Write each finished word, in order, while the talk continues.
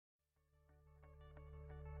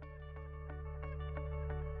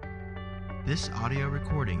This audio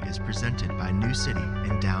recording is presented by New City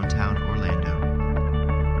in downtown Orlando.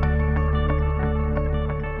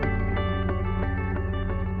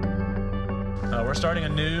 We're starting a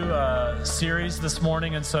new series this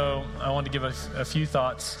morning, and so I wanted to give a few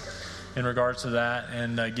thoughts in regards to that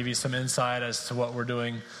and give you some insight as to what we're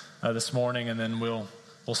doing this morning, and then we'll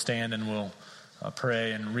stand and we'll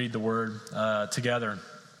pray and read the Word together.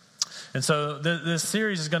 And so this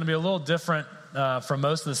series is going to be a little different from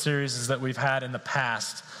most of the series that we've had in the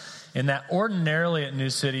past, in that ordinarily at New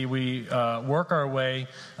City, we work our way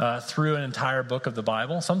through an entire book of the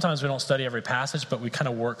Bible. Sometimes we don't study every passage, but we kind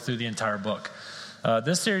of work through the entire book.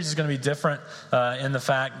 This series is going to be different in the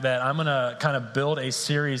fact that I'm going to kind of build a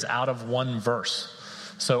series out of one verse.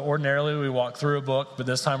 So ordinarily we walk through a book, but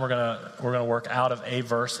this time we're going to work out of a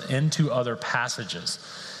verse into other passages.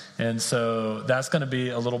 And so that's going to be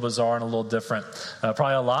a little bizarre and a little different,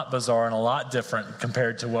 probably a lot bizarre and a lot different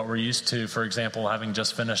compared to what we're used to, for example, having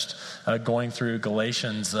just finished going through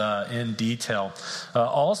Galatians in detail.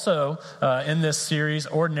 Also, in this series,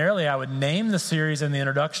 ordinarily I would name the series in the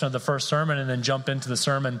introduction of the first sermon and then jump into the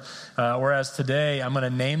sermon, whereas today I'm going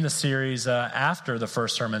to name the series after the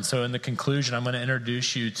first sermon. So in the conclusion, I'm going to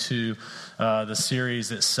introduce you to the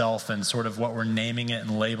series itself and sort of what we're naming it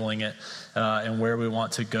and labeling it and where we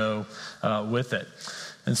want to go with it.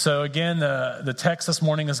 And so again, the text this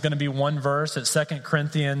morning is going to be one verse. It's 2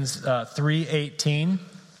 Corinthians 3:18.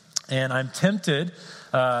 And I'm tempted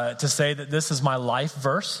to say that this is my life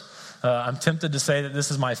verse. I'm tempted to say that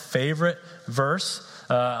this is my favorite verse.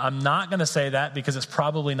 I'm not going to say that because it's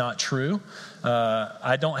probably not true.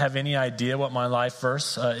 I don't have any idea what my life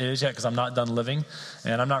verse is yet because I'm not done living.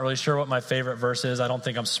 And I'm not really sure what my favorite verse is. I don't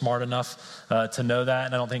think I'm smart enough to know that.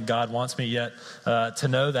 And I don't think God wants me yet to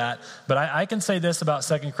know that. But I can say this about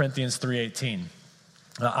 2 Corinthians 3:18.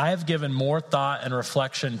 I have given more thought and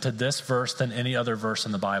reflection to this verse than any other verse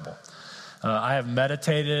in the Bible. I have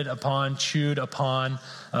meditated upon, chewed upon,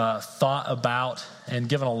 thought about, and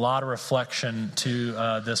given a lot of reflection to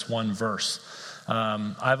this one verse.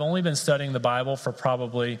 I've only been studying the Bible for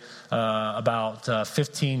probably about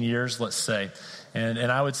 15 years, let's say.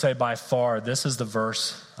 And I would say by far, this is the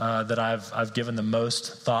verse that I've given the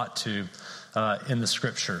most thought to in the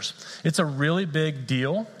Scriptures. It's a really big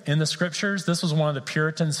deal in the Scriptures. This was one of the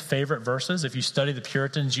Puritans' favorite verses. If you study the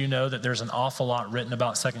Puritans, you know that there's an awful lot written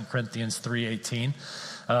about 2 Corinthians 3:18.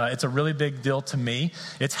 It's a really big deal to me.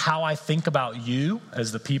 It's how I think about you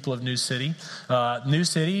as the people of New City. New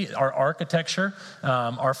City, our architecture,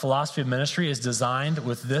 our philosophy of ministry is designed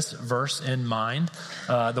with this verse in mind.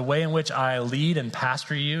 The way in which I lead and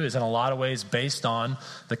pastor you is in a lot of ways based on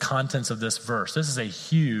the contents of this verse. This is a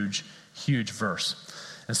huge verse.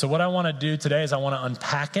 And so what I want to do today is I want to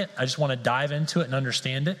unpack it. I just want to dive into it and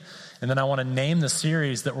understand it. And then I want to name the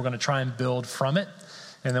series that we're going to try and build from it.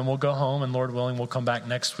 And then we'll go home, and Lord willing, we'll come back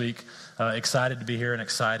next week excited to be here and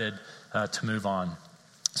excited to move on.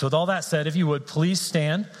 So with all that said, if you would, please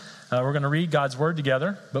stand. We're going to read God's word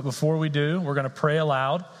together. But before we do, we're going to pray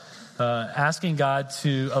aloud, asking God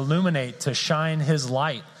to illuminate, to shine his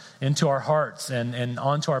light into our hearts and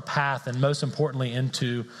onto our path, and most importantly,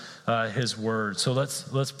 into his word. So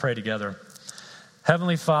let's pray together.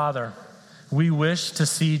 Heavenly Father, we wish to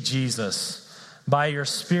see Jesus. By your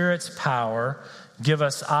Spirit's power, give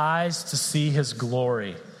us eyes to see his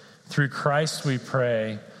glory. Through Christ we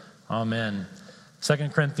pray. Amen.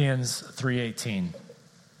 2 Corinthians 3:18.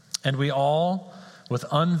 And we all, with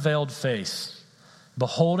unveiled face,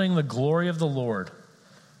 beholding the glory of the Lord,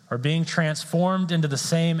 are being transformed into the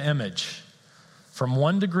same image, from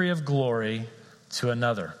one degree of glory to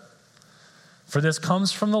another. For this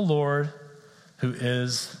comes from the Lord, who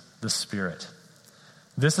is the Spirit.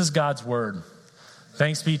 This is God's word.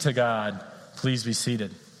 Thanks be to God. Please be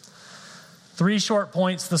seated. 3 short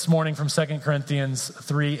points this morning from 2 Corinthians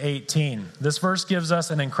 3:18. This verse gives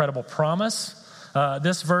us an incredible promise.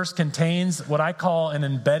 This verse contains what I call an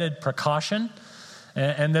embedded precaution.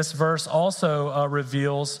 And this verse also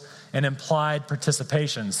reveals an implied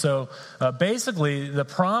participation. So basically, the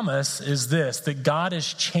promise is this, that God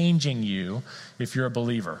is changing you if you're a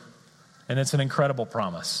believer. And it's an incredible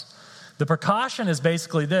promise. The precaution is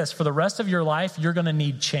basically this: for the rest of your life, you're going to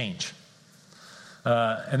need change.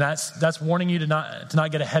 And that's warning you to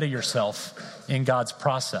not get ahead of yourself in God's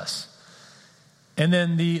process. And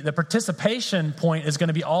then the participation point is going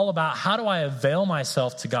to be all about how do I avail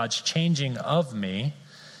myself to God's changing of me,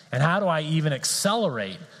 and how do I even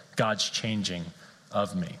accelerate God's changing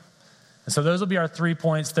of me. And so those will be our 3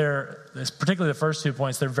 points. Particularly the first 2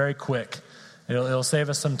 points, they're very quick. It'll save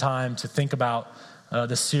us some time to think about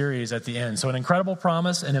the series at the end. So an incredible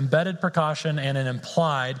promise, an embedded precaution, and an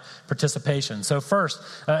implied participation. So first,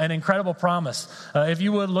 an incredible promise. If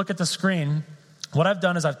you would look at the screen, what I've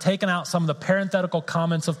done is I've taken out some of the parenthetical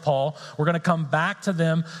comments of Paul. We're going to come back to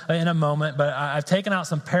them in a moment, but I've taken out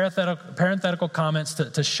some parenthetical comments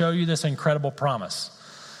to show you this incredible promise.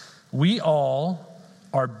 We all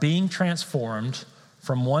are being transformed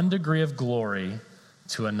from one degree of glory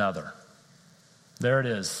to another. There it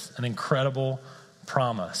is, an incredible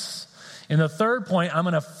promise. In the third point, I'm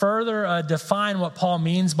going to further define what Paul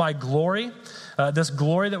means by glory, this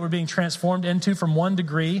glory that we're being transformed into from one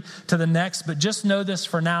degree to the next. But just know this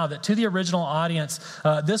for now, that to the original audience,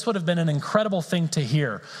 this would have been an incredible thing to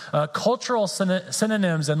hear. Cultural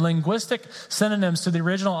synonyms and linguistic synonyms to the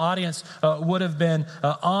original audience would have been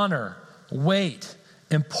honor, weight,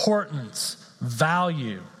 importance,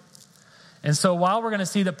 value. And so while we're going to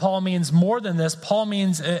see that Paul means more than this, Paul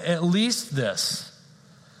means at least this,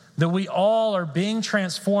 that we all are being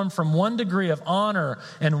transformed from one degree of honor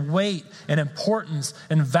and weight and importance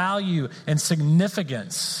and value and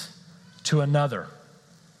significance to another.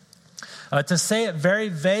 To say it very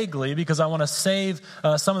vaguely, because I want to save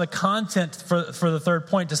some of the content for the third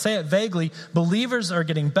point, to say it vaguely, believers are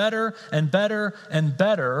getting better and better and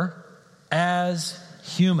better as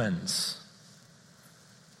humans.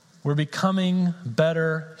 We're becoming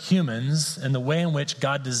better humans in the way in which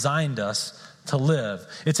God designed us to live.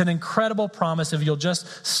 It's an incredible promise if you'll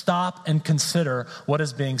just stop and consider what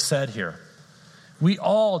is being said here. We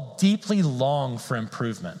all deeply long for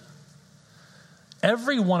improvement.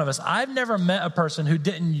 Every one of us, I've never met a person who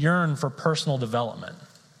didn't yearn for personal development.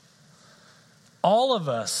 All of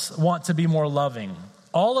us want to be more loving.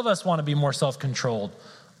 All of us want to be more self-controlled.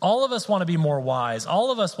 All of us want to be more wise. All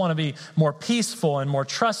of us want to be more peaceful and more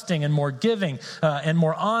trusting and more giving and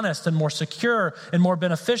more honest and more secure and more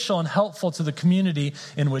beneficial and helpful to the community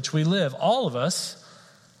in which we live. All of us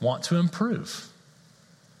want to improve.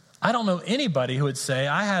 I don't know anybody who would say,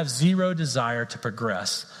 I have zero desire to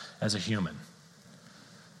progress as a human.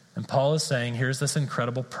 And Paul is saying, here's this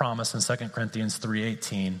incredible promise in 2 Corinthians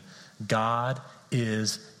 3:18, God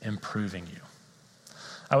is improving you.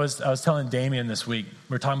 I was telling Damien this week,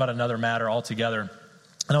 we were talking about another matter altogether,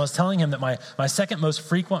 and I was telling him that my second most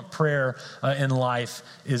frequent prayer in life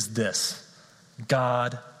is this: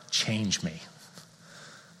 God, change me.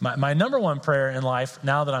 My number one prayer in life,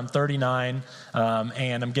 now that I'm 39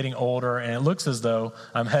 and I'm getting older and it looks as though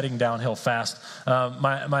I'm heading downhill fast,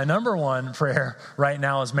 my number one prayer right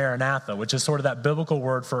now is Maranatha, which is sort of that biblical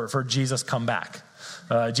word for Jesus, come back.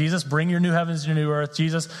 Jesus, bring your new heavens, your new earth.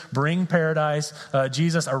 Jesus, bring paradise.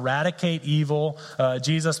 Jesus, eradicate evil.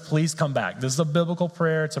 Jesus, please come back. This is a biblical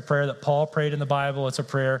prayer. It's a prayer that Paul prayed in the Bible. It's a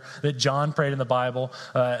prayer that John prayed in the Bible.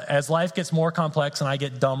 As life gets more complex and I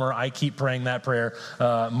get dumber, I keep praying that prayer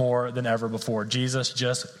more than ever before. Jesus,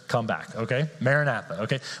 just come back, okay? Maranatha,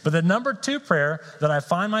 okay? But the number two prayer that I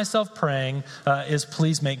find myself praying is,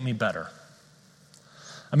 please make me better.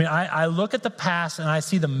 I mean, I look at the past and I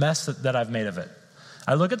see the mess that I've made of it.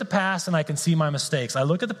 I look at the past and I can see my mistakes. I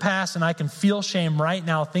look at the past and I can feel shame right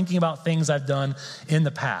now thinking about things I've done in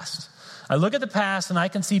the past. I look at the past and I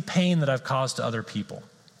can see pain that I've caused to other people.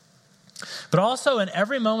 But also in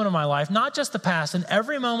every moment of my life, not just the past, in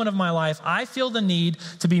every moment of my life, I feel the need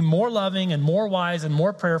to be more loving and more wise and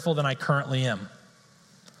more prayerful than I currently am.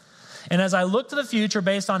 And as I look to the future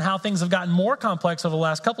based on how things have gotten more complex over the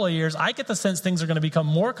last couple of years, I get the sense things are going to become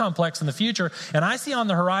more complex in the future. And I see on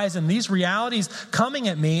the horizon these realities coming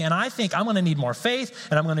at me, and I think I'm going to need more faith,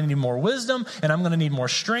 and I'm going to need more wisdom, and I'm going to need more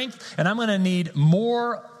strength, and I'm going to need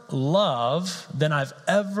more love than I've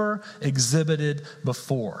ever exhibited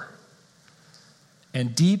before.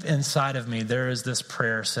 And deep inside of me, there is this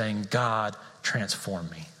prayer saying, God, transform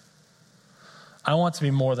me. I want to be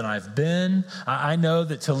more than I've been. I know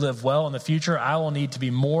that to live well in the future, I will need to be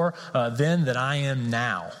more then than I am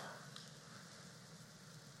now.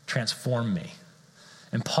 Transform me.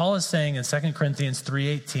 And Paul is saying in 2 Corinthians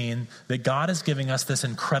 3:18 that God is giving us this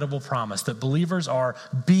incredible promise that believers are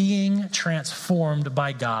being transformed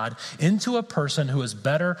by God into a person who is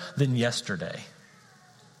better than yesterday.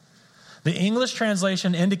 The English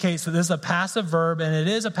translation indicates that this is a passive verb, and it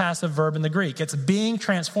is a passive verb in the Greek. It's being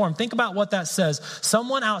transformed. Think about what that says.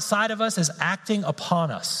 Someone outside of us is acting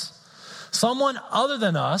upon us. Someone other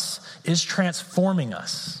than us is transforming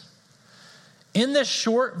us. In this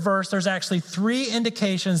short verse, there's actually three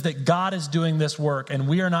indications that God is doing this work, and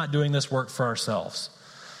we are not doing this work for ourselves.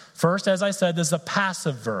 First, as I said, this is a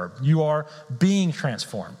passive verb. You are being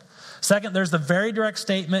transformed. Second, there's the very direct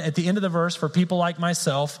statement at the end of the verse for people like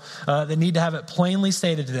myself that need to have it plainly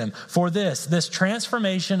stated to them. For this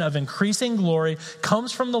transformation of increasing glory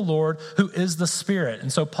comes from the Lord who is the Spirit.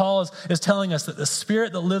 And so Paul is telling us that the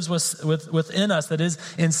Spirit that lives within us, that is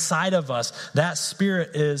inside of us, that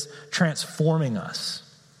Spirit is transforming us.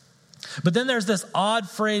 But then there's this odd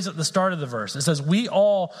phrase at the start of the verse. It says, we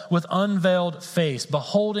all with unveiled face,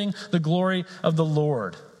 beholding the glory of the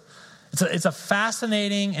Lord. It's a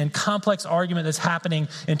fascinating and complex argument that's happening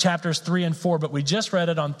in chapters 3 and 4, but we just read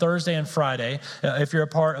it on Thursday and Friday, if you're a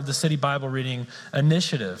part of the City Bible Reading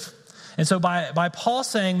Initiative. And so by Paul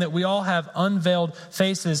saying that we all have unveiled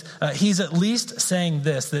faces, he's at least saying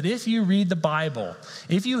this, that if you read the Bible,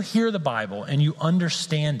 if you hear the Bible and you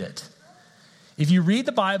understand it, if you read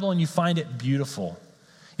the Bible and you find it beautiful,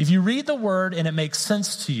 if you read the word and it makes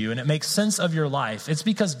sense to you and it makes sense of your life, it's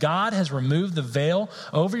because God has removed the veil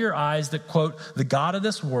over your eyes that, quote, the God of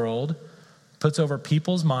this world puts over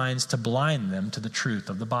people's minds to blind them to the truth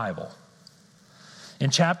of the Bible. In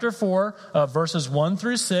chapter 4, verses 1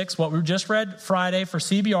 through 6, what we just read Friday for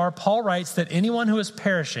CBR, Paul writes that anyone who is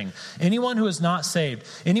perishing, anyone who is not saved,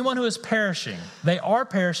 anyone who is perishing, they are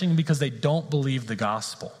perishing because they don't believe the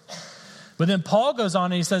gospel. But then Paul goes on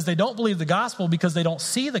and he says they don't believe the gospel because they don't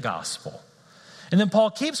see the gospel. And then Paul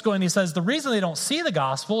keeps going and he says the reason they don't see the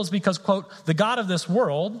gospel is because, quote, the God of this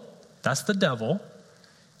world, that's the devil,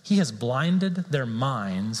 he has blinded their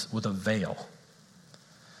minds with a veil.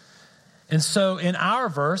 And so in our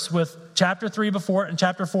verse with chapter 3 before it and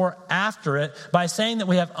chapter 4 after it, by saying that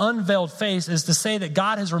we have unveiled face is to say that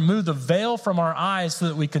God has removed the veil from our eyes so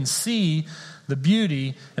that we can see the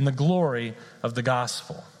beauty and the glory of the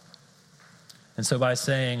gospel. And so by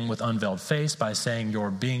saying with unveiled face, by saying you're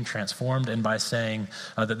being transformed, and by saying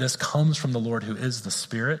that this comes from the Lord who is the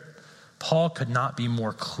Spirit, Paul could not be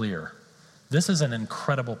more clear. This is an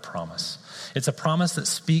incredible promise. It's a promise that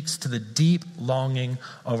speaks to the deep longing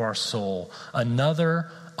of our soul. Another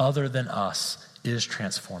other than us is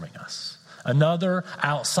transforming us. Another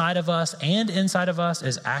outside of us and inside of us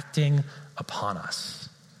is acting upon us.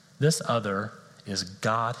 This other is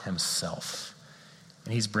God himself.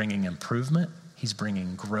 And he's bringing improvement. He's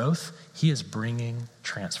bringing growth. He is bringing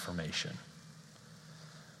transformation.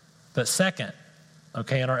 But second,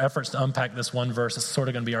 okay, in our efforts to unpack this one verse, it's sort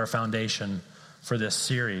of going to be our foundation for this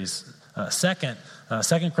series. Second,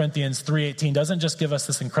 2 Corinthians 3:18 doesn't just give us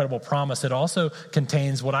this incredible promise. It also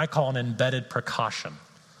contains what I call an embedded precaution.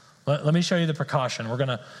 Let me show you the precaution. I'm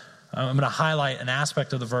going to highlight an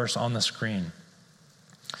aspect of the verse on the screen.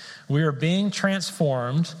 We are being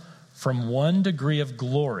transformed from one degree of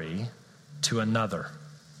glory to another.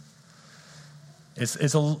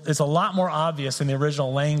 It's a lot more obvious in the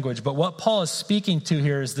original language, but what Paul is speaking to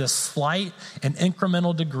here is this slight and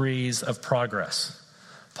incremental degrees of progress.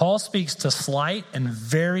 Paul speaks to slight and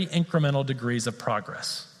very incremental degrees of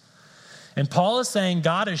progress. And Paul is saying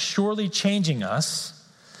God is surely changing us,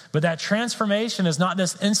 but that transformation is not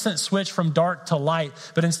this instant switch from dark to light,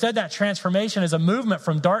 but instead that transformation is a movement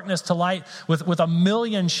from darkness to light with a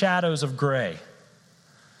million shadows of gray.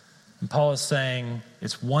 And Paul is saying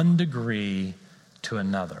it's 1 degree to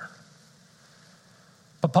another.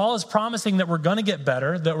 But Paul is promising that we're going to get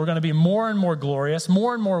better, that we're going to be more and more glorious,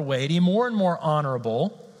 more and more weighty, more and more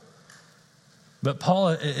honorable. But Paul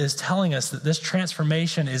is telling us that this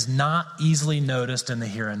transformation is not easily noticed in the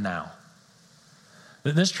here and now.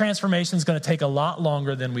 That this transformation is going to take a lot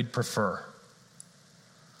longer than we'd prefer.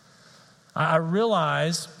 I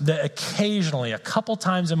realize that occasionally, a couple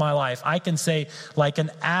times in my life, I can say, like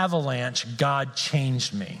an avalanche, God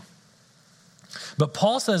changed me. But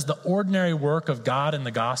Paul says the ordinary work of God in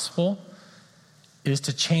the gospel is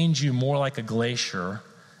to change you more like a glacier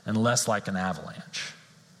and less like an avalanche.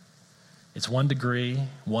 It's 1 degree,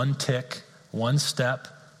 1 tick, 1 step,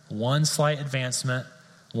 1 slight advancement,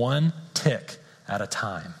 1 tick at a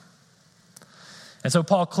time. And so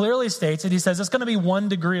Paul clearly states it. He says it's going to be 1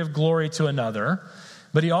 degree of glory to another.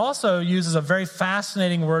 But he also uses a very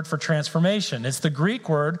fascinating word for transformation. It's the Greek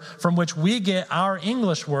word from which we get our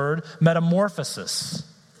English word metamorphosis.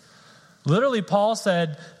 Literally, Paul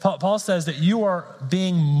says that you are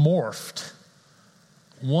being morphed.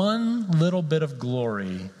 1 little bit of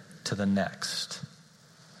glory to the next.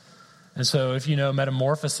 And so if you know,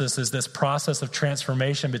 metamorphosis is this process of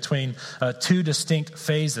transformation between 2 distinct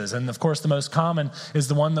phases. And of course, the most common is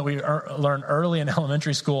the one that we learn early in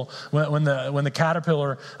elementary school when the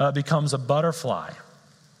caterpillar becomes a butterfly.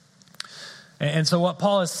 And so what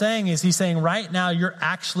Paul is saying is he's saying right now you're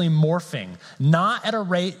actually morphing, not at a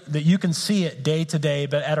rate that you can see it day to day,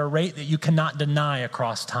 but at a rate that you cannot deny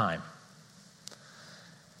across time.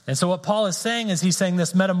 And so what Paul is saying is he's saying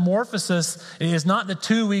this metamorphosis is not the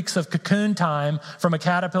 2 weeks of cocoon time from a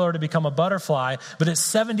caterpillar to become a butterfly, but it's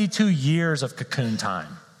 72 years of cocoon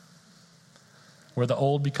time where the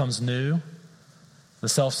old becomes new, the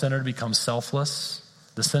self-centered becomes selfless,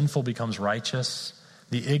 the sinful becomes righteous,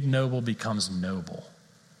 the ignoble becomes noble.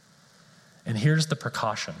 And here's the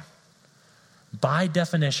precaution. By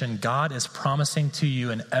definition, God is promising to you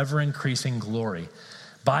an ever-increasing glory.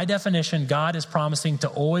 By definition, God is promising to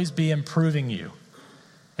always be improving you.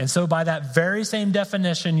 And so by that very same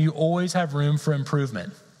definition, you always have room for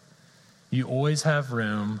improvement. You always have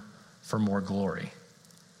room for more glory.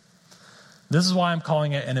 This is why I'm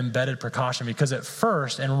calling it an embedded precaution, because at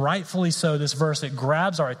first, and rightfully so, this verse, it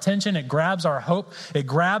grabs our attention, it grabs our hope, it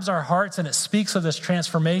grabs our hearts, and it speaks of this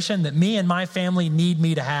transformation that me and my family need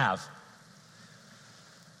me to have.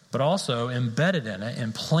 But also embedded in it,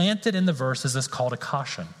 implanted in the verse is this call to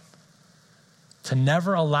caution. To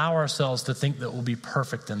never allow ourselves to think that we'll be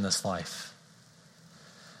perfect in this life.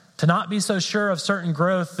 To not be so sure of certain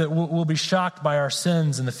growth that we'll be shocked by our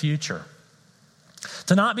sins in the future.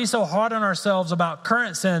 To not be so hard on ourselves about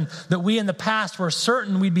current sin that we in the past were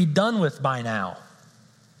certain we'd be done with by now.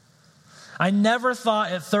 I never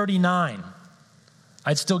thought at 39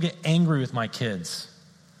 I'd still get angry with my kids.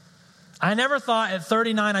 I never thought at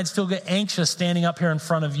 39 I'd still get anxious standing up here in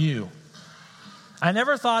front of you. I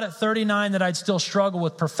never thought at 39 that I'd still struggle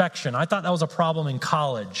with perfection. I thought that was a problem in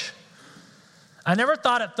college. I never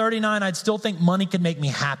thought at 39 I'd still think money could make me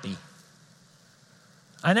happy.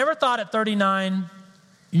 I never thought at 39,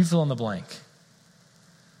 you fill in the blank.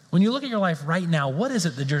 When you look at your life right now, what is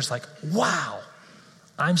it that you're just like, wow,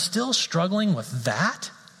 I'm still struggling with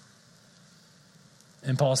that?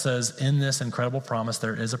 And Paul says, in this incredible promise,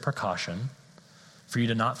 there is a precaution for you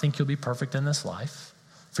to not think you'll be perfect in this life,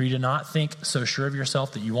 for you to not think so sure of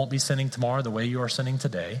yourself that you won't be sinning tomorrow the way you are sinning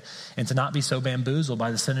today, and to not be so bamboozled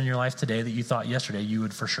by the sin in your life today that you thought yesterday you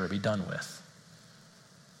would for sure be done with.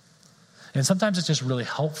 And sometimes it's just really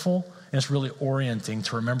helpful and it's really orienting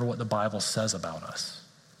to remember what the Bible says about us.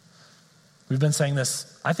 We've been saying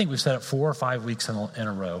this, I think we've said it 4 or 5 weeks in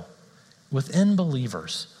a row. Within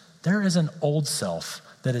believers, there is an old self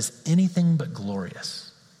that is anything but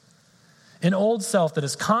glorious. An old self that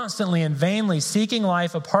is constantly and vainly seeking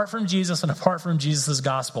life apart from Jesus and apart from Jesus'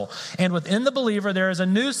 gospel. And within the believer, there is a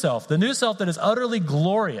new self, the new self that is utterly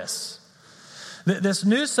glorious. This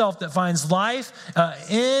new self that finds life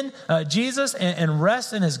in Jesus and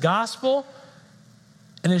rests in his gospel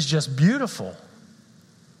and is just beautiful.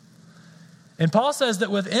 And Paul says that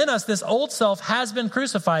within us, this old self has been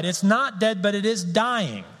crucified. It's not dead, but it is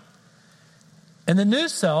dying. And the new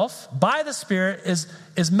self, by the Spirit,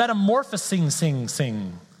 is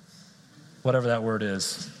metamorphosing, whatever that word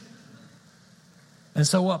is. And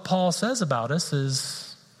so what Paul says about us is,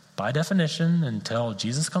 by definition, until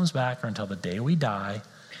Jesus comes back or until the day we die,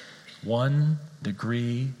 one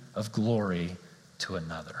degree of glory to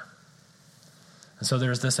another. And so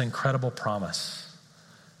there's this incredible promise.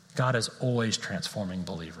 God is always transforming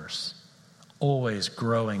believers, always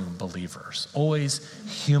growing believers, always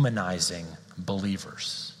humanizing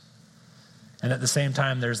believers. And at the same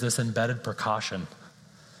time, there's this embedded precaution.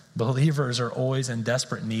 Believers are always in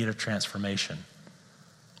desperate need of transformation,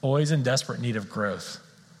 always in desperate need of growth,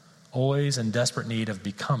 always in desperate need of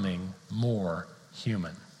becoming more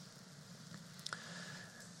human.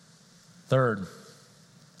 Third,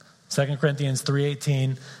 2 Corinthians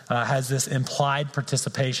 3:18 has this implied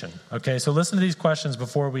participation. Okay, so listen to these questions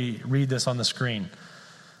before we read this on the screen.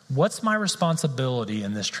 What's my responsibility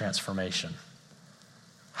in this transformation?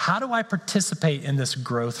 How do I participate in this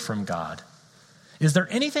growth from God? Is there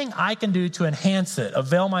anything I can do to enhance it,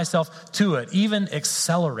 avail myself to it, even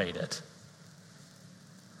accelerate it?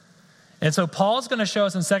 And so Paul's going to show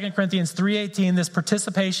us in 2 Corinthians 3:18 this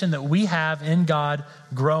participation that we have in God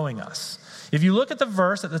growing us. If you look at the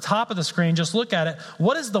verse at the top of the screen, just look at it.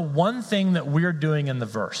 What is the one thing that we're doing in the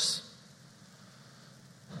verse?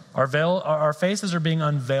 Our faces are being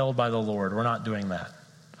unveiled by the Lord. We're not doing that.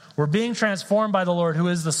 We're being transformed by the Lord, who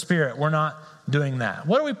is the Spirit. We're not doing that.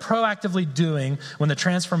 What are we proactively doing when the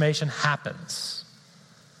transformation happens?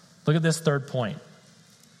 Look at this third point.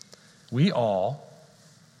 We all,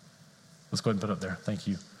 let's go ahead and put it up there. Thank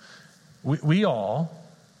you. We all,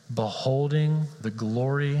 beholding the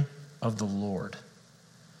glory of the Lord,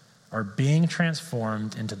 are being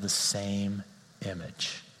transformed into the same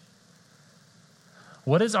image.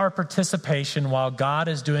 What is our participation while God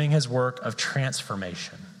is doing his work of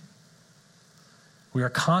transformation? We are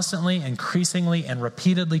constantly, increasingly, and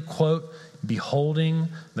repeatedly, quote, beholding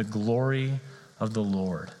the glory of the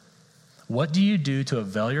Lord. What do you do to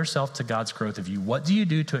avail yourself to God's growth of you? What do you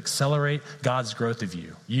do to accelerate God's growth of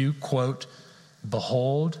you? You, quote,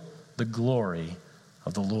 behold the glory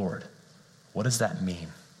of the Lord. What does that mean?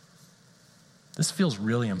 This feels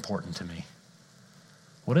really important to me.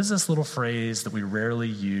 What does this little phrase that we rarely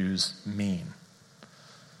use mean?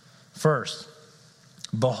 First,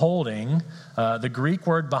 beholding, the Greek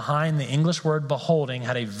word behind the English word beholding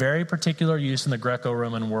had a very particular use in the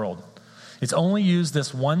Greco-Roman world. It's only used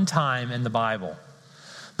this one time in the Bible.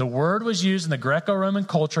 The word was used in the Greco-Roman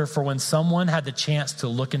culture for when someone had the chance to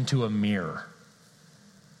look into a mirror.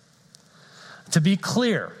 To be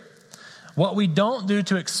clear, what we don't do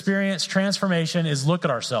to experience transformation is look at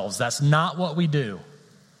ourselves. That's not what we do.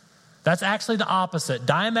 That's actually the opposite,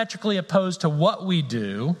 diametrically opposed to what we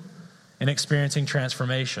do in experiencing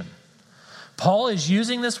transformation. Paul is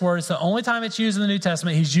using this word. It's the only time it's used in the New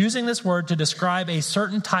Testament. He's using this word to describe a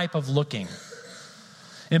certain type of looking.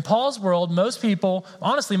 In Paul's world, most people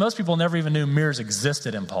never even knew mirrors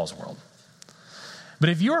existed in Paul's world. But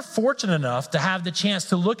if you were fortunate enough to have the chance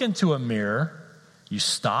to look into a mirror, you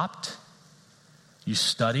stopped, you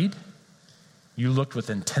studied, you looked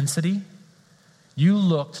with intensity, you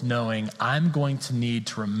looked knowing, I'm going to need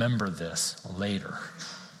to remember this later.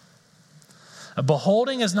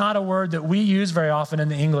 Beholding is not a word that we use very often in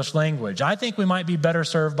the English language. I think we might be better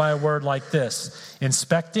served by a word like this: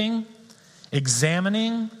 inspecting,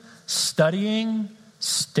 examining, studying,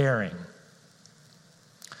 staring.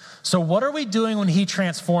 So what are we doing when he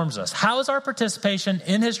transforms us? How is our participation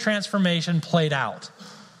in his transformation played out?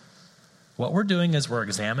 What we're doing is we're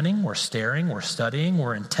examining, we're staring, we're studying,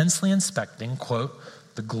 we're intensely inspecting, quote,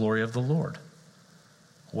 the glory of the Lord.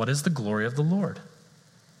 What is the glory of the Lord?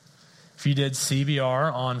 If you did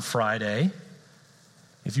CBR on Friday,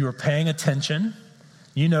 if you were paying attention,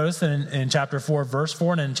 you notice that in chapter 4, verse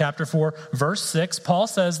 4, and in chapter 4, verse 6, Paul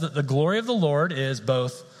says that the glory of the Lord is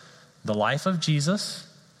both the life of Jesus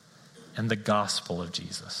and the gospel of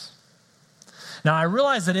Jesus. Now, I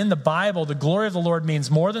realize that in the Bible, the glory of the Lord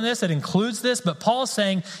means more than this. It includes this, but Paul's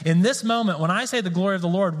saying in this moment, when I say the glory of the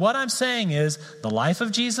Lord, what I'm saying is the life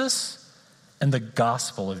of Jesus and the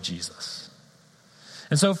gospel of Jesus.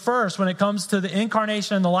 And so first, when it comes to the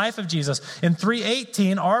incarnation and the life of Jesus, in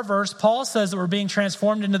 3:18, our verse, Paul says that we're being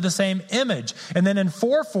transformed into the same image. And then in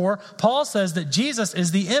 4:4, Paul says that Jesus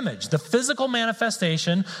is the image, the physical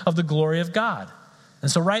manifestation of the glory of God.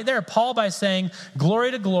 And so right there, Paul, by saying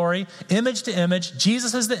glory to glory, image to image,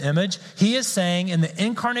 Jesus is the image, he is saying in the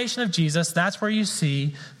incarnation of Jesus, that's where you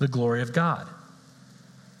see the glory of God.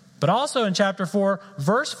 But also in chapter 4,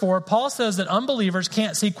 verse 4, Paul says that unbelievers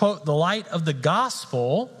can't see, quote, the light of the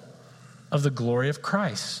gospel of the glory of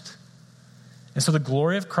Christ. And so the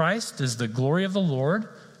glory of Christ is the glory of the Lord,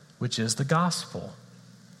 which is the gospel.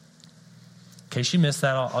 In case you missed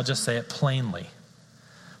that, I'll just say it plainly.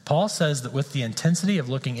 Paul says that with the intensity of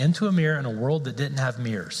looking into a mirror in a world that didn't have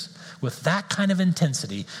mirrors, with that kind of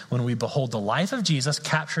intensity, when we behold the life of Jesus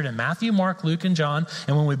captured in Matthew, Mark, Luke, and John,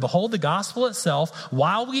 and when we behold the gospel itself,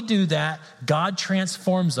 while we do that, God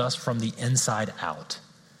transforms us from the inside out.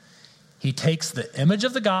 He takes the image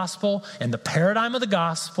of the gospel and the paradigm of the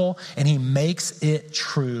gospel, and he makes it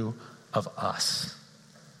true of us.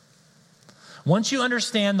 Once you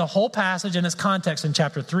understand the whole passage and its context in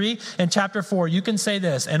chapter 3 and chapter 4, you can say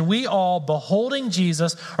this: and we all, beholding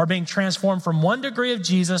Jesus, are being transformed from one degree of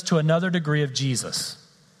Jesus to another degree of Jesus.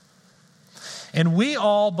 And we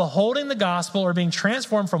all, beholding the gospel, are being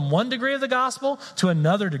transformed from one degree of the gospel to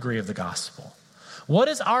another degree of the gospel. What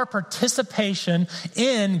is our participation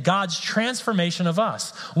in God's transformation of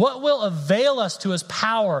us? What will avail us to his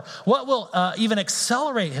power? What will even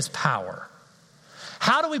accelerate his power?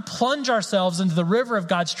 How do we plunge ourselves into the river of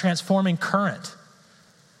God's transforming current?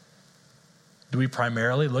 Do we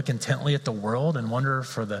primarily look intently at the world and wonder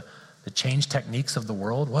for the change techniques of the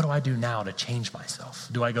world? What do I do now to change myself?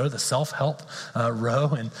 Do I go to the self-help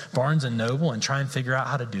row in Barnes & Noble and try and figure out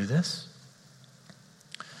how to do this?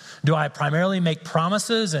 Do I primarily make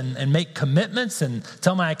promises and make commitments and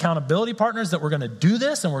tell my accountability partners that we're going to do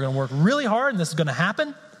this and we're going to work really hard and this is going to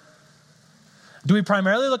happen? Do we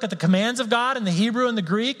primarily look at the commands of God in the Hebrew and the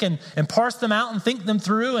Greek and parse them out and think them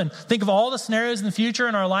through and think of all the scenarios in the future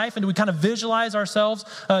in our life? And do we kind of visualize ourselves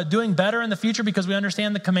doing better in the future because we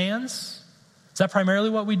understand the commands? Is that primarily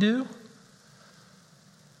what we do?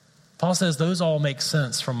 Paul says those all make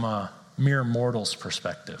sense from a mere mortal's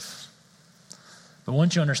perspective. But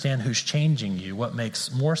once you understand who's changing you, what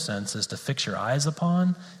makes more sense is to fix your eyes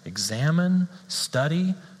upon, examine,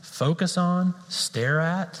 study, focus on, stare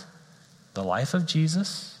at the life of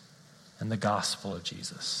Jesus and the gospel of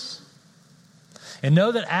Jesus. And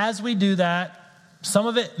know that as we do that, Some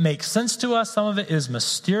of it makes sense to us. Some of it is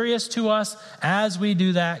mysterious to us. As we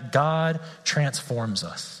do that, God transforms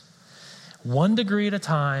us 1 degree at a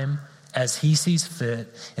time as he sees fit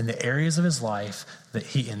in the areas of his life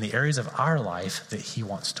in the areas of our life that he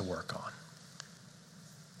wants to work on.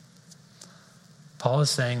 Paul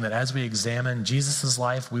is saying that as we examine Jesus'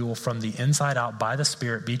 life, we will from the inside out by the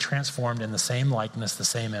Spirit be transformed in the same likeness, the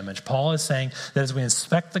same image. Paul is saying that as we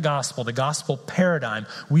inspect the gospel paradigm,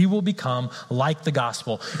 we will become like the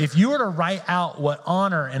gospel. If you were to write out what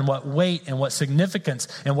honor and what weight and what significance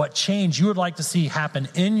and what change you would like to see happen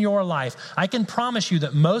in your life, I can promise you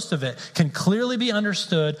that most of it can clearly be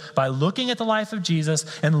understood by looking at the life of Jesus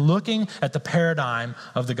and looking at the paradigm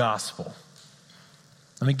of the gospel.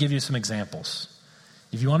 Let me give you some examples.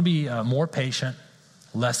 If you want to be more patient,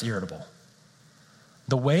 less irritable.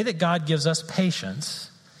 The way that God gives us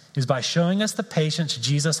patience is by showing us the patience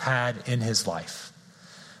Jesus had in his life.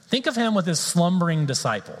 Think of him with his slumbering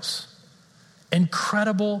disciples.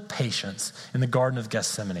 Incredible patience in the Garden of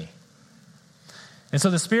Gethsemane. And so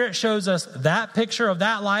the Spirit shows us that picture of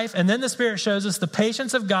that life, and then the Spirit shows us the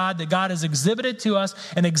patience of God that God has exhibited to us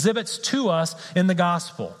and exhibits to us in the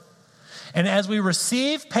gospel. And as we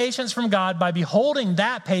receive patience from God by beholding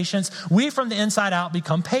that patience, we from the inside out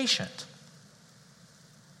become patient.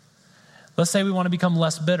 Let's say we want to become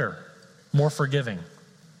less bitter, more forgiving.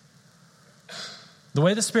 The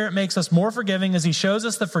way the Spirit makes us more forgiving is he shows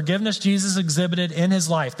us the forgiveness Jesus exhibited in his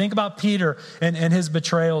life. Think about Peter and his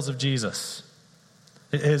betrayals of Jesus,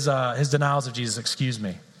 his denials of Jesus,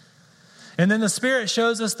 And then the Spirit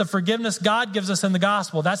shows us the forgiveness God gives us in the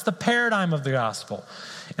gospel. That's the paradigm of the gospel,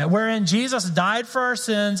 wherein Jesus died for our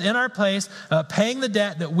sins in our place, paying the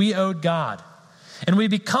debt that we owed God. And we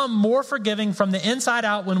become more forgiving from the inside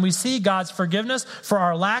out when we see God's forgiveness for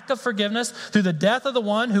our lack of forgiveness through the death of the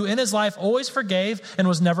one who in his life always forgave and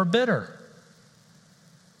was never bitter.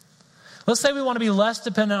 Let's say we want to be less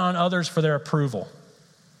dependent on others for their approval.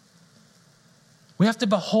 We have to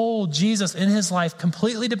behold Jesus in his life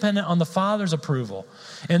completely dependent on the Father's approval.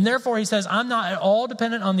 And therefore, he says, I'm not at all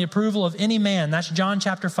dependent on the approval of any man. That's John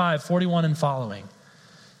chapter 5, 41 and following.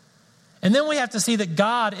 And then we have to see that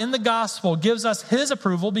God in the gospel gives us his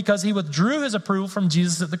approval because he withdrew his approval from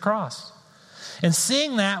Jesus at the cross. And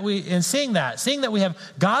seeing that we have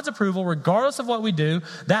God's approval regardless of what we do,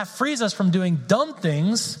 that frees us from doing dumb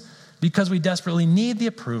things because we desperately need the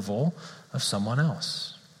approval of someone else.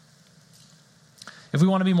 If we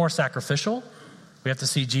want to be more sacrificial, we have to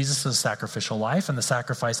see Jesus' sacrificial life and the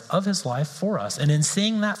sacrifice of his life for us. And in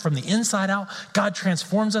seeing that from the inside out, God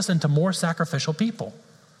transforms us into more sacrificial people.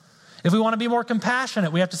 If we want to be more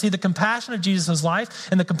compassionate, we have to see the compassion of Jesus' life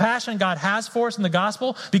and the compassion God has for us in the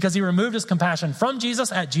gospel because he removed his compassion from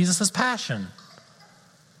Jesus at Jesus' passion.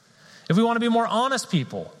 If we want to be more honest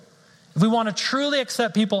people, if we want to truly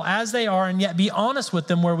accept people as they are and yet be honest with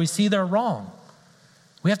them where we see they're wrong,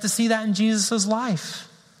 we have to see that in Jesus' life.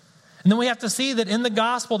 And then we have to see that in the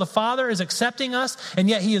gospel, the Father is accepting us, and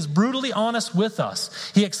yet he is brutally honest with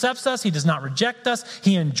us. He accepts us. He does not reject us.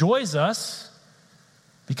 He enjoys us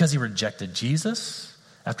because he rejected Jesus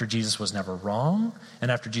after Jesus was never wrong,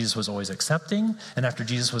 and after Jesus was always accepting, and after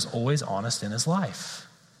Jesus was always honest in his life.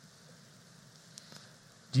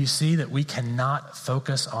 Do you see that we cannot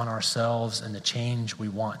focus on ourselves and the change we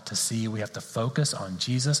want to see? We have to focus on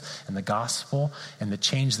Jesus and the gospel, and the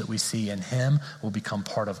change that we see in him will become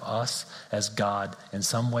part of us as God, in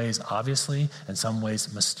some ways obviously, in some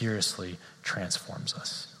ways mysteriously, transforms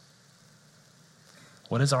us.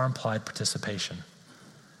 What is our implied participation?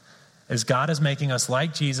 As God is making us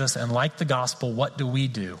like Jesus and like the gospel, what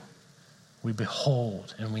do? We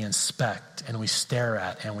behold and we inspect and we stare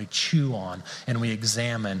at and we chew on and we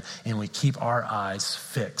examine and we keep our eyes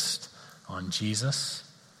fixed on Jesus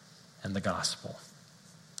and the gospel.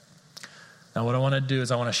 Now, what I want to do is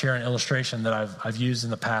I want to share an illustration that I've used in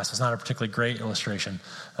the past. It's not a particularly great illustration.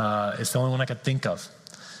 It's the only one I could think of.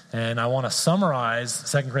 And I want to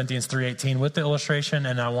summarize 2 Corinthians 3:18 with the illustration,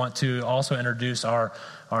 and I want to also introduce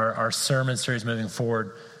our sermon series moving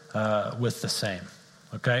forward with the same.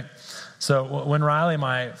 Okay? So when Riley,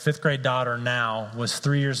 my 5th grade daughter now, was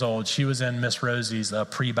 3 years old, she was in Miss Rosie's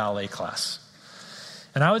pre-ballet class.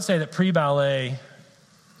 And I would say that pre-ballet,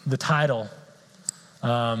 the title,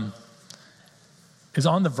 is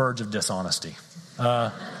on the verge of dishonesty.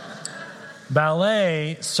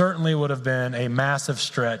 Ballet certainly would have been a massive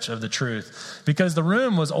stretch of the truth because the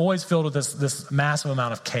room was always filled with this massive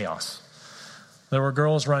amount of chaos. There were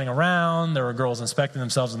girls running around. There were girls inspecting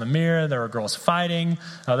themselves in the mirror. There were girls fighting.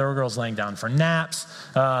 There were girls laying down for naps.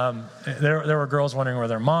 There were girls wondering where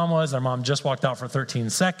their mom was. Their mom just walked out for 13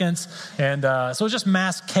 seconds. And so it was just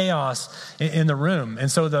mass chaos in the room.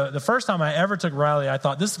 And so the first time I ever took Riley, I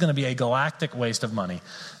thought this is going to be a galactic waste of money,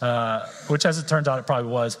 which as it turns out, it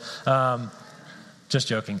probably was. Just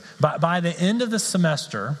joking. But by the end of the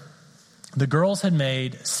semester, the girls had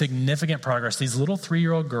made significant progress. These little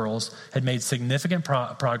 3-year-old girls had made significant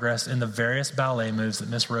progress in the various ballet moves that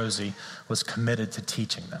Miss Rosie was committed to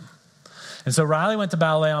teaching them. And so Riley went to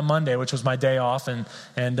ballet on Monday, which was my day off. And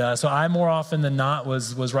so I, more often than not,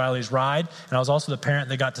 was Riley's ride. And I was also the parent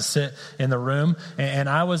that got to sit in the room. And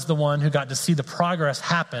I was the one who got to see the progress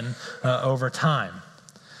happen over time.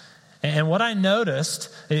 And what I noticed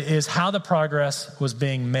is how the progress was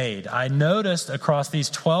being made. I noticed across these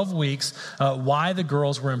 12 weeks why the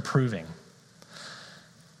girls were improving.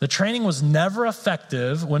 The training was never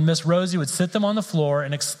effective when Miss Rosie would sit them on the floor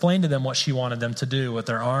and explain to them what she wanted them to do with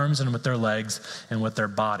their arms and with their legs and with their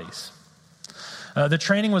bodies. The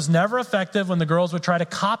training was never effective when the girls would try to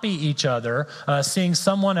copy each other, seeing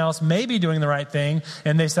someone else maybe doing the right thing,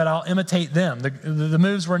 and they said, I'll imitate them. The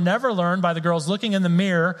moves were never learned by the girls looking in the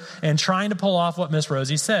mirror and trying to pull off what Miss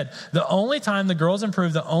Rosie said. The only time the girls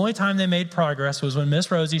improved, the only time they made progress was when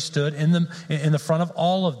Miss Rosie stood in the front of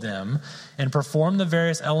all of them and performed the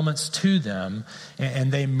various elements to them,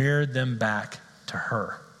 and they mirrored them back to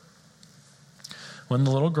her. When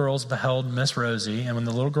the little girls beheld Miss Rosie, and when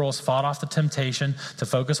the little girls fought off the temptation to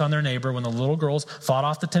focus on their neighbor, when the little girls fought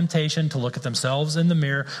off the temptation to look at themselves in the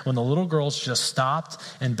mirror, when the little girls just stopped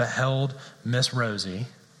and beheld Miss Rosie,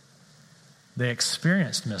 they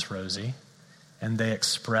experienced Miss Rosie, and they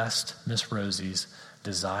expressed Miss Rosie's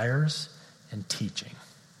desires and teaching.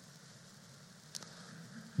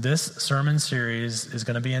 This sermon series is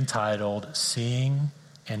going to be entitled, Seeing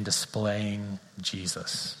and Displaying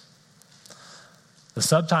Jesus. The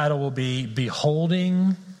subtitle will be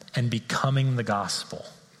Beholding and Becoming the Gospel.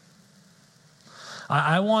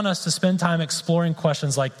 I want us to spend time exploring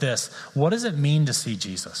questions like this. What does it mean to see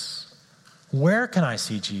Jesus? Where can I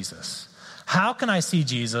see Jesus? How can I see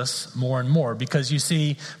Jesus more and more? Because you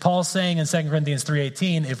see, Paul's saying in 2 Corinthians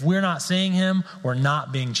 3:18, if we're not seeing him, we're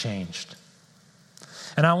not being changed.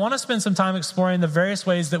 And I want to spend some time exploring the various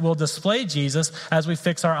ways that we'll display Jesus as we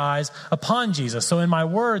fix our eyes upon Jesus. So in my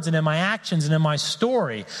words and in my actions and in my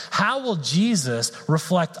story, how will Jesus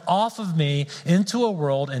reflect off of me into a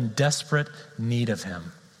world in desperate need of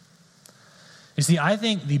him? You see, I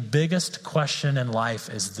think the biggest question in life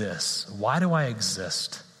is this: why do I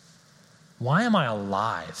exist? Why am I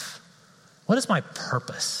alive? What is my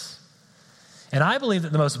purpose? And I believe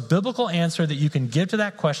that the most biblical answer that you can give to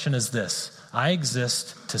that question is this: I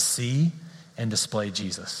exist to see and display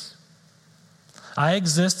Jesus. I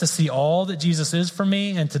exist to see all that Jesus is for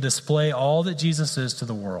me and to display all that Jesus is to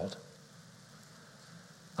the world.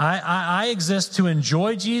 I exist to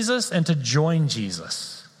enjoy Jesus and to join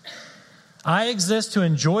Jesus. I exist to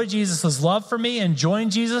enjoy Jesus' love for me and join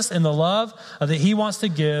Jesus in the love that he wants to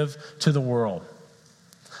give to the world.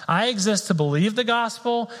 I exist to believe the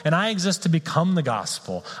gospel, and I exist to become the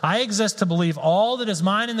gospel. I exist to believe all that is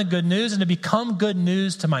mine in the good news and to become good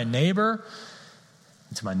news to my neighbor,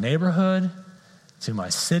 to my neighborhood, to my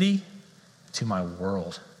city, to my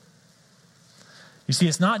world. You see,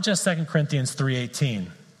 it's not just 2 Corinthians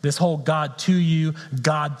 3:18. This whole God to you,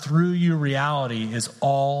 God through you reality is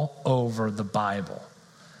all over the Bible.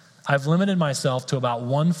 I've limited myself to about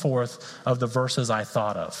 1/4 of the verses I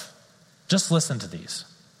thought of. Just listen to these.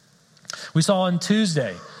 We saw on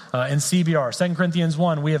Tuesday in CBR, 2 Corinthians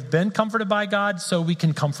 1, we have been comforted by God so we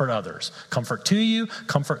can comfort others. Comfort to you,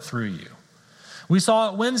 comfort through you. We saw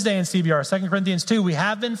it Wednesday in CBR, 2 Corinthians 2, we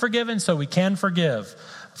have been forgiven so we can forgive.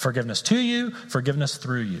 Forgiveness to you, forgiveness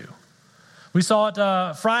through you. We saw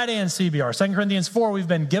it Friday in CBR, 2 Corinthians 4, we've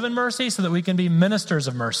been given mercy so that we can be ministers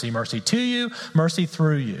of mercy. Mercy to you, mercy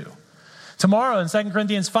through you. Tomorrow in 2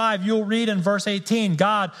 Corinthians 5, you'll read in verse 18,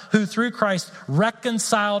 God, who through Christ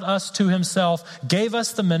reconciled us to himself, gave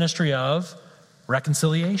us the ministry of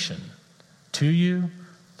reconciliation to you,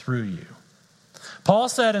 through you. Paul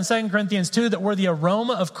said in 2 Corinthians 2 that we're the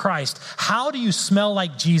aroma of Christ. How do you smell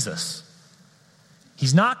like Jesus?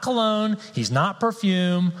 He's not cologne. He's not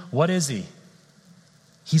perfume. What is he?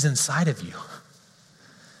 He's inside of you.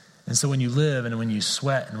 And so when you live and when you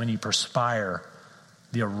sweat and when you perspire,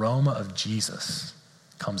 the aroma of Jesus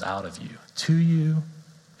comes out of you, to you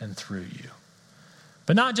and through you.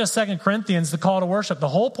 But not just 2 Corinthians, the call to worship. The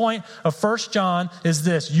whole point of 1 John is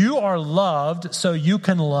this: you are loved so you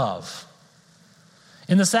can love.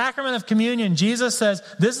 In the sacrament of communion, Jesus says,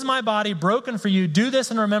 this is my body broken for you. Do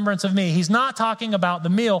this in remembrance of me. He's not talking about the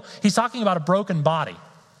meal. He's talking about a broken body.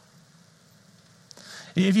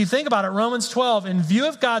 If you think about it, Romans 12, in view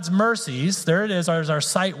of God's mercies, there it is, there's our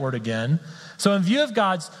sight word again. So in view of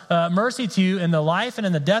God's mercy to you in the life and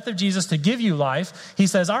in the death of Jesus to give you life, he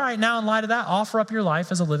says, all right, now in light of that, offer up your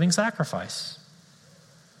life as a living sacrifice.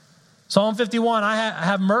 Psalm 51, I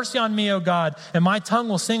have mercy on me, O God, and my tongue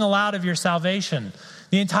will sing aloud of your salvation.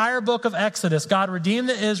 The entire book of Exodus, God redeemed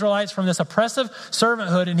the Israelites from this oppressive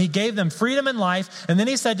servanthood, and he gave them freedom and life. And then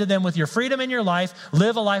he said to them, with your freedom and your life,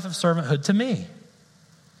 live a life of servanthood to me.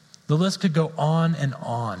 The list could go on and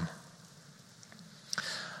on.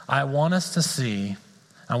 I want us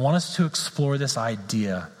to explore this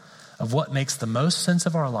idea of what makes the most sense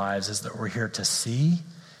of our lives is that we're here to see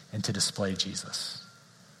and to display Jesus.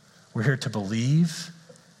 We're here to believe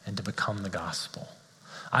and to become the gospel.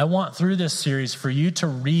 I want through this series for you to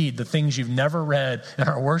read the things you've never read in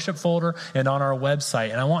our worship folder and on our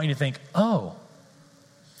website. And I want you to think, oh,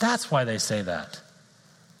 that's why they say that.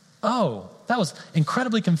 Oh, that was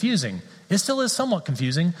incredibly confusing. It still is somewhat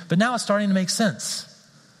confusing, but now it's starting to make sense.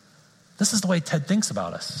 This is the way Ted thinks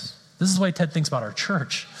about us. This is the way Ted thinks about our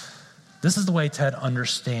church. This is the way Ted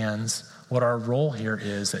understands what our role here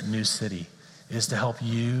is at New City, is to help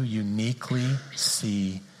you uniquely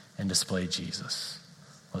see and display Jesus.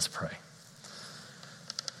 Let's pray.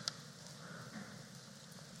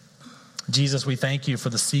 Jesus, we thank you for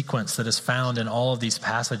the sequence that is found in all of these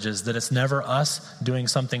passages, that it's never us doing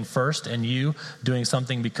something first and you doing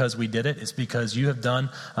something because we did it. It's because you have done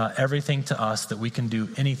everything to us that we can do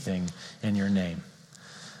anything in your name.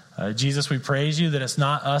 Jesus, we praise you that it's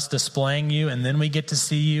not us displaying you and then we get to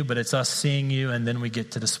see you, but it's us seeing you and then we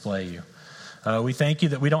get to display you. We thank you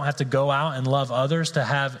that we don't have to go out and love others to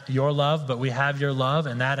have your love, but we have your love,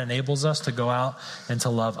 and that enables us to go out and to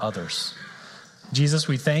love others. Jesus,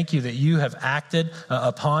 we thank you that you have acted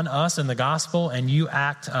upon us in the gospel, and you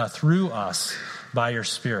act through us by your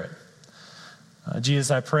Spirit.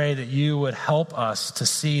 Jesus, I pray that you would help us to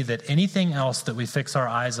see that anything else that we fix our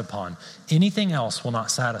eyes upon, anything else will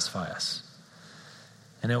not satisfy us.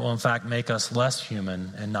 And it will, in fact, make us less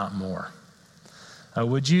human and not more.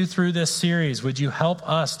 Would you, through this series, would you help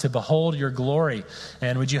us to behold your glory?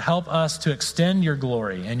 And would you help us to extend your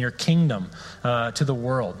glory and your kingdom to the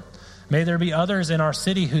world? May there be others in our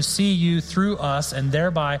city who see you through us and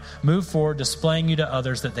thereby move forward, displaying you to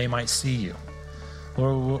others that they might see you.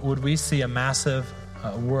 Lord, would we see a massive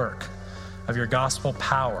work of your gospel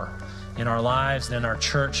power in our lives and in our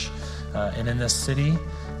church and in this city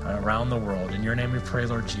around the world. In your name we pray,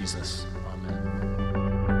 Lord Jesus.